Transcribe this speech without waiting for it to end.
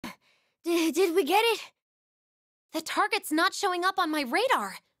Did we get it? The target's not showing up on my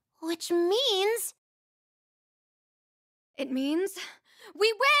radar, which means... It means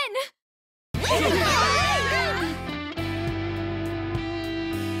we win! Oh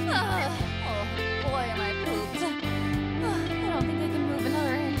boy, am I pooped. I don't think I can move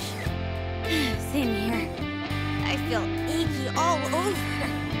another inch. Same here. I feel achy all over.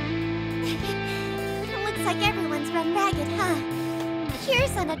 Looks like everyone's run ragged, huh?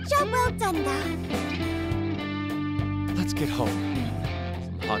 Cheers on a job well done, though. Let's get home.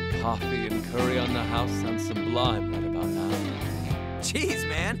 Some hot coffee and curry on the house sounds sublime right about now. Jeez,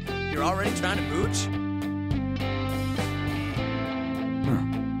 man. You're already trying to mooch?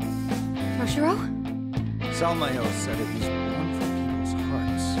 Toshiro? Salmael said it was born from people's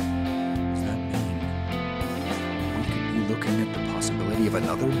hearts. Does that mean we could be looking at the possibility of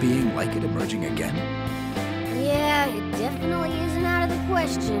another being like it emerging again? Yeah, it definitely isn't out of the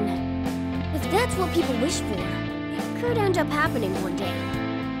question. If that's what people wish for, it could end up happening one day.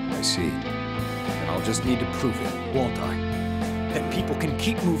 I see. Then I'll just need to prove it, won't I? That people can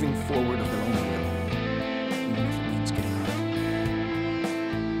keep moving forward of their own will, even if it means getting hurt.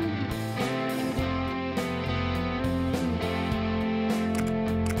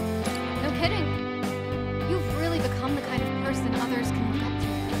 No kidding. You've really become the kind of person others can look up to.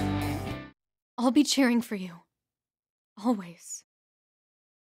 I'll be cheering for you. Always.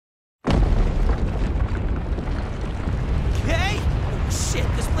 Hey! Oh, shit,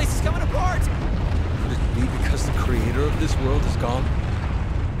 this place is coming apart! Could it be because the creator of this world is gone?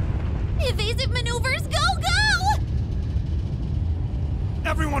 Evasive maneuvers, go, go!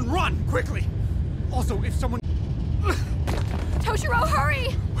 Everyone run, quickly! Also, if someone... Toshiro,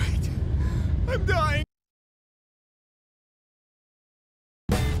 hurry! Wait, I'm dying!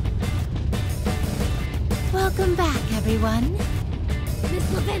 Welcome back, everyone. Miss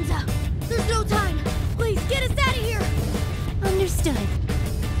Lavenza, there's no time! Please, get us out of here! Understood.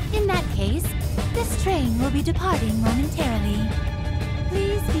 In that case, this train will be departing momentarily.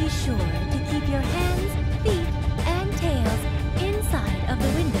 Please be sure to keep your hands, feet, and tails inside of the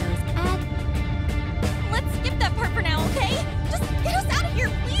windows and... Let's skip that part for now, okay? Just get us out of here,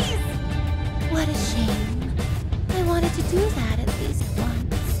 please! What a shame. I wanted to do that at least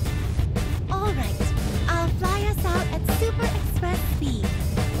once. All right, I'll fly us out at super express speed.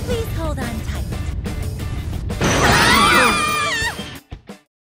 Please hold on tight.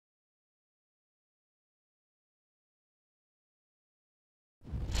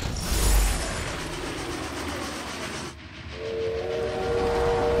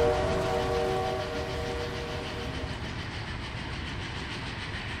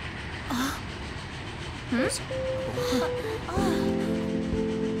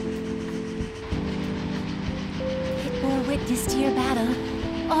 It bore witness to your battle,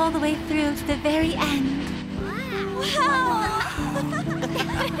 all the way through to the very end. Wow!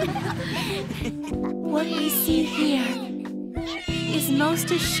 What we see here is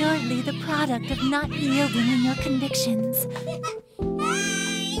most assuredly the product of not yielding in your convictions.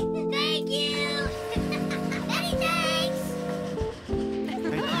 Thank you! Many thanks!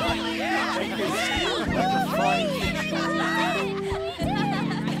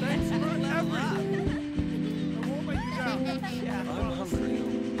 I'm hungry.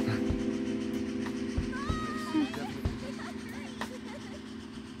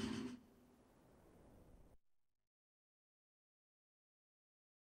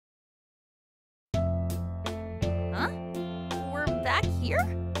 We're back here?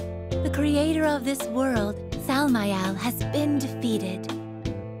 The creator of this world, Salmael, has been defeated.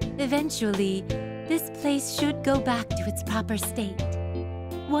 Eventually, this place should go back to its proper state.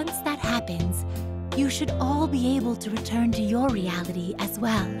 Once that happens, you should all be able to return to your reality as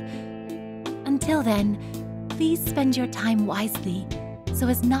well. Until then, please spend your time wisely, so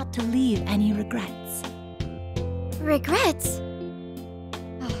as not to leave any regrets. Regrets?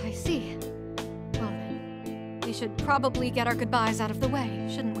 Oh, I see. Well then, we should probably get our goodbyes out of the way,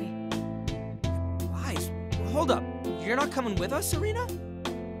 shouldn't we? Guys, hold up. You're not coming with us, Serena?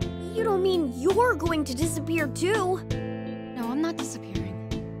 You don't mean you're going to disappear too? No, I'm not disappearing.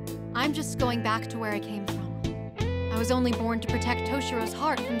 I'm just going back to where I came from. I was only born to protect Toshiro's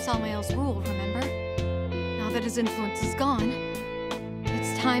heart from Salmael's rule, remember? Now that his influence is gone,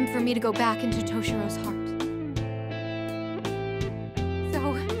 it's time for me to go back into Toshiro's heart.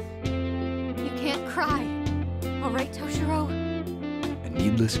 So, you can't cry, all right, Toshiro? A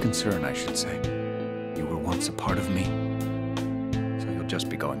needless concern, I should say. You were once a part of me, so you'll just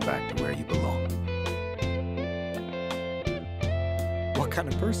be going back to where you belong. What kind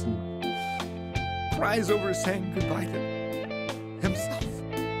of person cries over saying goodbye to himself?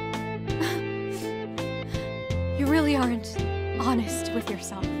 You really aren't honest with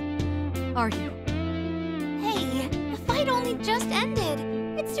yourself, are you? Hey, the fight only just ended.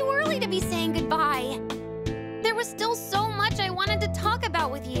 It's too early to be saying goodbye. There was still so much I wanted to talk about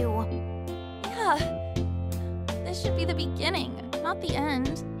with you. Yeah. This should be the beginning, not the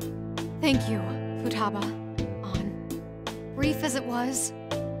end. Thank you, Futaba. Brief as it was,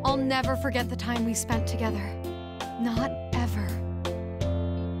 I'll never forget the time we spent together. Not ever.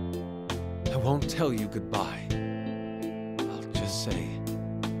 I won't tell you goodbye. I'll just say,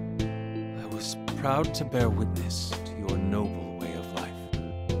 I was proud to bear witness to your noble way of life.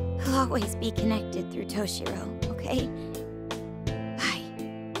 We'll always be connected through Toshiro, okay? Bye,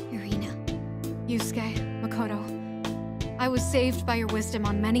 Irina. Yusuke, Makoto, I was saved by your wisdom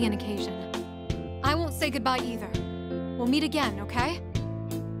on many an occasion. I won't say goodbye either. We'll meet again, okay?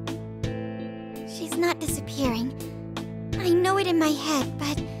 She's not disappearing. I know it in my head,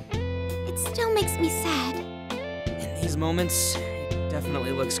 but it still makes me sad. In these moments, it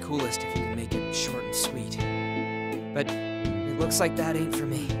definitely looks coolest if you can make it short and sweet. But it looks like that ain't for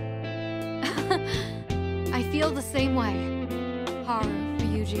me. I feel the same way. Haru,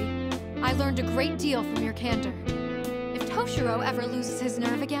 Ryuji, I learned a great deal from your candor. If Toshiro ever loses his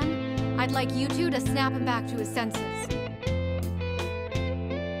nerve again, I'd like you two to snap him back to his senses.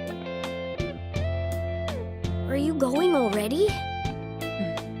 Are you going already?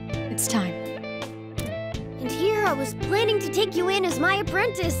 It's time. And here I was planning to take you in as my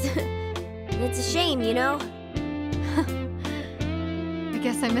apprentice. It's a shame, you know? I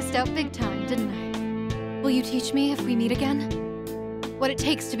guess I missed out big time, didn't I? Will you teach me if we meet again? What it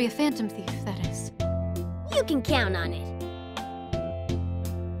takes to be a phantom thief, that is. You can count on it.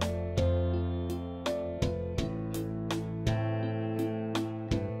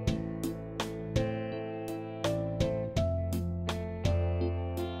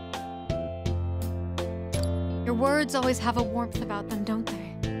 Your words always have a warmth about them, don't they?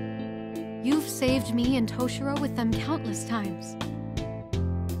 You've saved me and Toshiro with them countless times.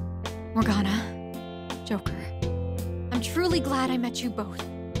 Morgana, Joker, I'm truly glad I met you both.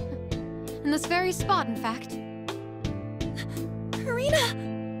 In this very spot, in fact.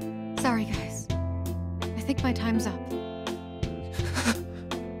 Irina! Sorry, guys. I think my time's up.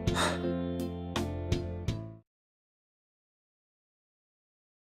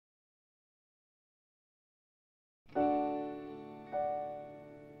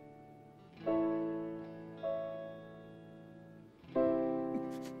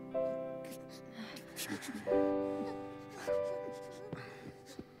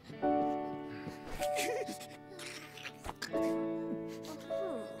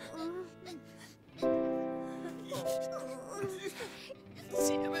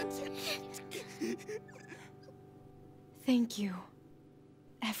 Thank you,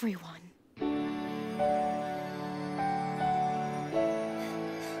 everyone.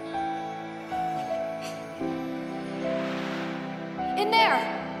 In there!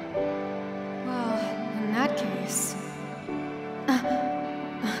 Well, in that case...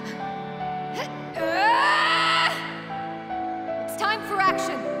 It's time for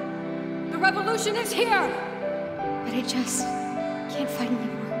action! The revolution is here! But I just can't fight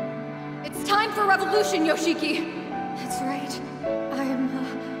anymore. It's time for revolution, Yoshiki! That's right.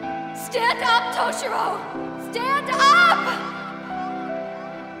 Stand up, Toshiro! Stand up!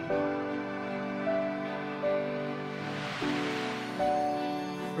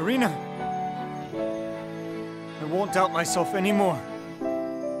 Irina! I won't doubt myself anymore.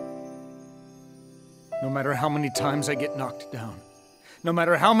 No matter how many times I get knocked down, no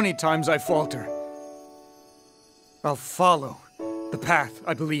matter how many times I falter, I'll follow the path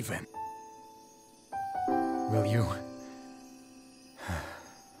I believe in. Will you?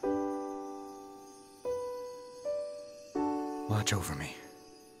 Watch over me.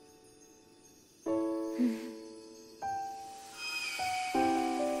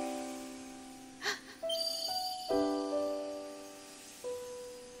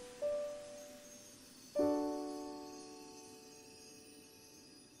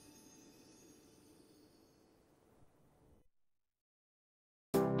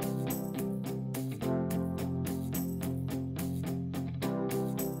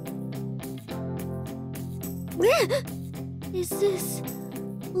 Is this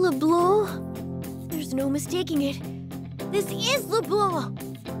LeBlanc? There's no mistaking it. This is LeBlanc!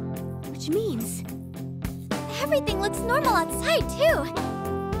 Which means... Everything looks normal outside, too.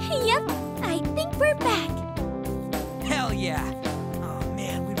 Yep, I think we're back. Hell yeah! Oh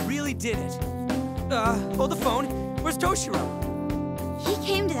man, we really did it. Hold the phone. Where's Toshiro? He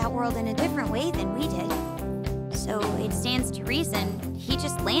came to that world in a different way than we did. So it stands to reason he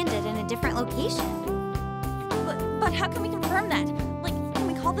just landed in a different location. But on, how can we confirm that? Like, can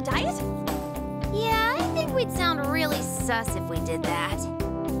we call the diet? Yeah, I think we'd sound really sus if we did that.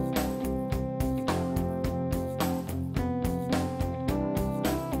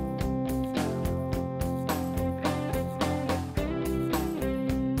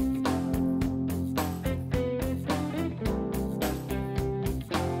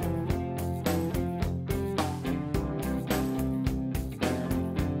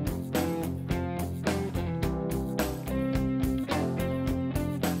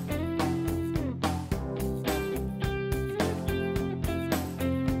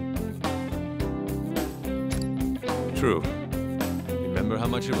 True. Remember how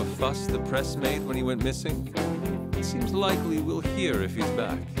much of a fuss the press made when he went missing? It seems likely we'll hear if he's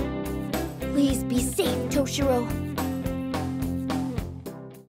back. Please be safe, Toshiro.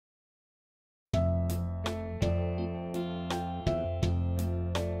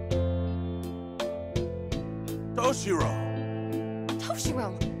 Toshiro!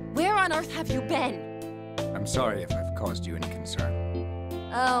 Toshiro, where on earth have you been? I'm sorry if I've caused you any concern.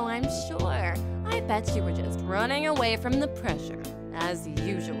 Oh, I'm sure. I bet you were just running away from the pressure, as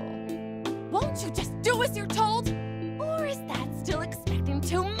usual. Won't you just do as you're told? Or is that still expecting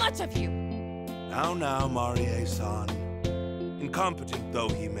too much of you? Now, Marie-san. Incompetent though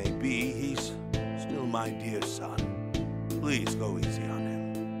he may be, he's still my dear son. Please go easy on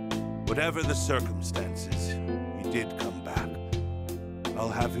him. Whatever the circumstances, he did come back. I'll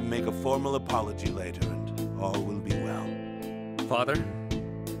have him make a formal apology later and all will be well. Father,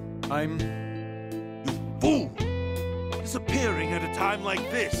 You fool! Disappearing at a time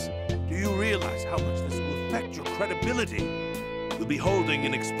like this. Do you realize how much this will affect your credibility? We'll be holding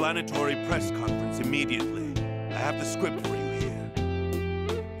an explanatory press conference immediately. I have the script for you here.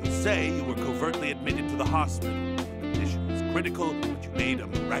 You'll say you were covertly admitted to the hospital. The condition was critical, but you made a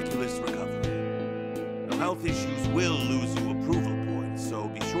miraculous recovery. Now, health issues will lose you approval points, so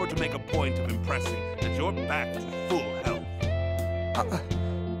be sure to make a point of impressing that you're back to full health.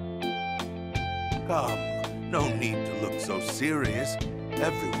 Come, no need to look so serious.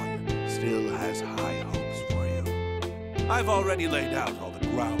 Everyone still has high hopes for you. I've already laid out all the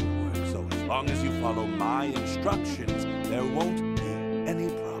groundwork, so as long as you follow my instructions, there won't be any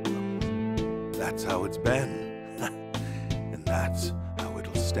problems. That's how it's been. And that's how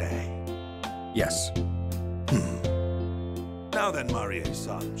it'll stay. Yes. Now then,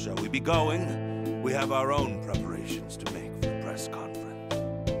 Marie-san, shall we be going? We have our own preparations to make for the press conference.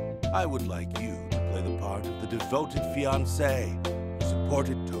 I would like you to play the part of the devoted fiancé who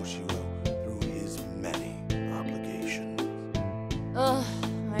supported Toshiro through his many obligations. Ugh,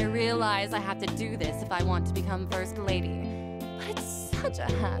 I realize I have to do this if I want to become First Lady, but it's such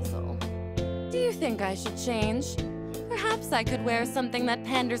a hassle. Do you think I should change? Perhaps I could wear something that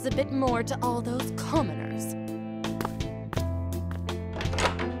panders a bit more to all those commoners.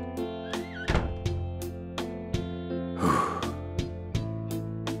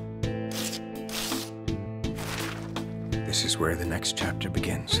 This is where the next chapter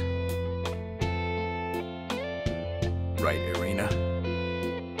begins. Right, Irina?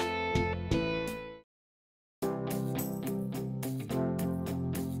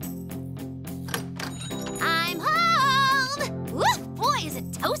 I'm home! Woo! Boy, is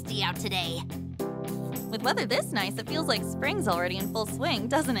it toasty out today. With weather this nice, it feels like spring's already in full swing,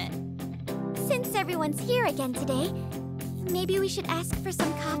 doesn't it? Since everyone's here again today, maybe we should ask for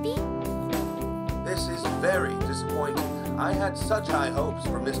some coffee? This is very disappointing. I had such high hopes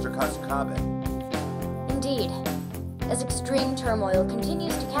for Mr. Kasukabe. Indeed. As extreme turmoil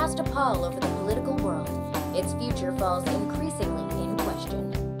continues to cast a pall over the political world, its future falls increasingly in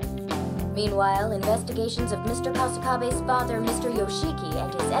question. Meanwhile, investigations of Mr. Kasukabe's father, Mr. Yoshiki,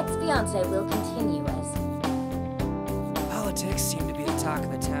 and his ex-fiancée will continue as... Politics seem to be the talk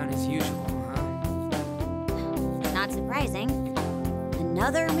of the town as usual, huh? Not surprising.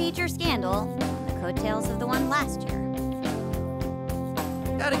 Another major scandal on the coattails of the one last year.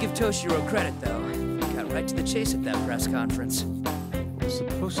 Gotta give Toshiro credit, though. Got right to the chase at that press conference. it was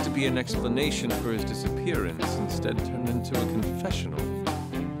supposed to be an explanation for his disappearance, instead turned into a confessional.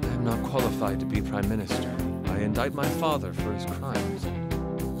 I am not qualified to be Prime Minister. I indict my father for his crimes.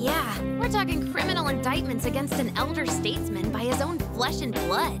 Yeah, we're talking criminal indictments against an elder statesman by his own flesh and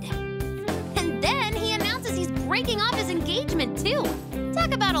blood. And then he announces he's breaking off his engagement, too.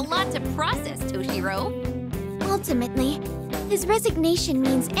 Talk about a lot to process, Toshiro. Ultimately, his resignation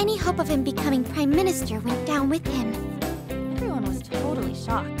means any hope of him becoming Prime Minister went down with him. Everyone was totally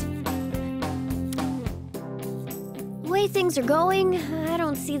shocked. The way things are going, I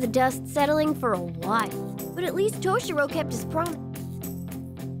don't see the dust settling for a while. But at least Toshiro kept his promise.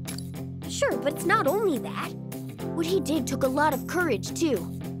 Sure, but it's not only that. What he did took a lot of courage, too.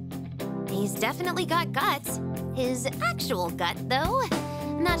 He's definitely got guts. His actual gut, though,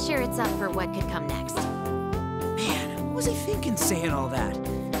 not sure it's up for what could come next. Man, what was he thinking saying all that?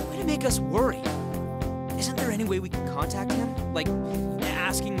 Way to make us worry. Isn't there any way we can contact him? Like,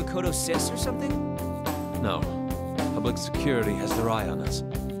 asking Makoto Sis or something? No. Public security has their eye on us.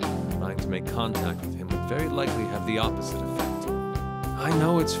 Trying to make contact with him would very likely have the opposite effect. I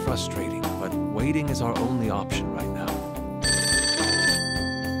know it's frustrating, but waiting is our only option right now.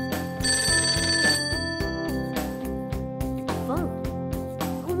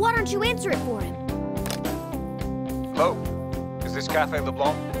 Phone. Why don't you answer it for him? Hello? Is this Cafe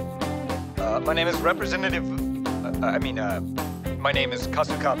LeBlanc? My name is Representative... my name is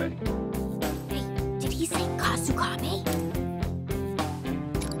Kasukame. Hey, did he say Kasukame?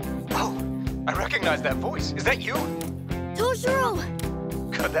 Oh, I recognize that voice. Is that you? Toshiro!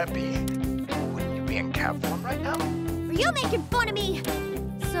 Could that be? Wouldn't you be in cab form right now? Are you making fun of me?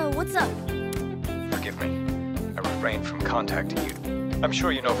 So, what's up? Forgive me. I refrained from contacting you. I'm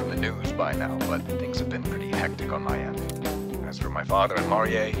sure you know from the news by now, but things have been pretty hectic on my end. As for my father and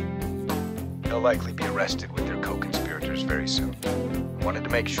Marie, they'll likely be arrested with their co-conspirators very soon. I wanted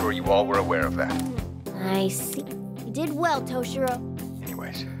to make sure you all were aware of that. I see. You did well, Toshiro.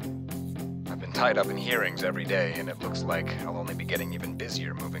 Anyways, I've been tied up in hearings every day, and it looks like I'll only be getting even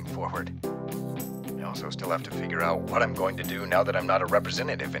busier moving forward. I also still have to figure out what I'm going to do now that I'm not a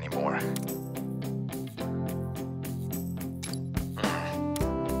representative anymore.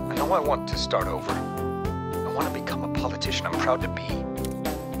 I know I want to start over. I want to become a politician I'm proud to be.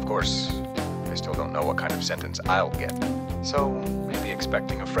 Of course, I still don't know what kind of sentence I'll get, so maybe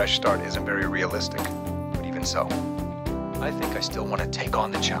expecting a fresh start isn't very realistic. But even so, I think I still want to take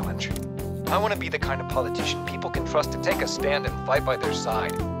on the challenge. I want to be the kind of politician people can trust to take a stand and fight by their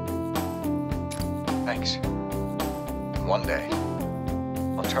side. Thanks. And one day,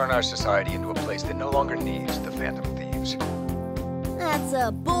 I'll turn our society into a place that no longer needs the Phantom Thieves. That's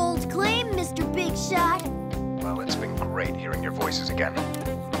a bold claim, Mr. Big Shot. Well, it's been great hearing your voices again.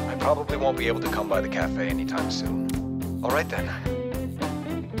 I probably won't be able to come by the cafe anytime soon. All right then.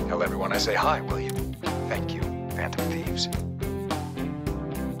 Tell everyone I say hi, will you? Thank you, Phantom Thieves.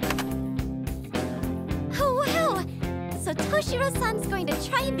 Oh, wow! So Toshiro-san's going to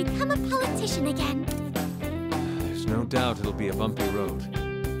try and become a politician again. There's no doubt it'll be a bumpy road.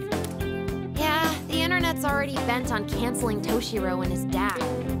 Yeah, the internet's already bent on canceling Toshiro and his dad.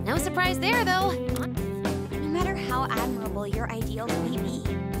 No surprise there, though. No matter how admirable your ideals may be,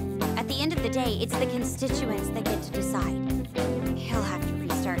 at the end of the day, it's the constituents that get to decide. He'll have to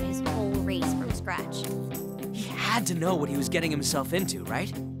restart his whole race from scratch. He had to know what he was getting himself into,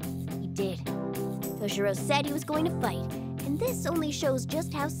 right? He did. Toshiro said he was going to fight, and this only shows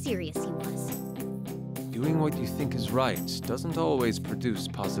just how serious he was. Doing what you think is right doesn't always produce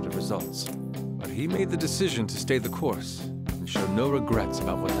positive results. But he made the decision to stay the course and show no regrets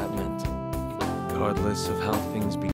about what that meant. Regardless of how things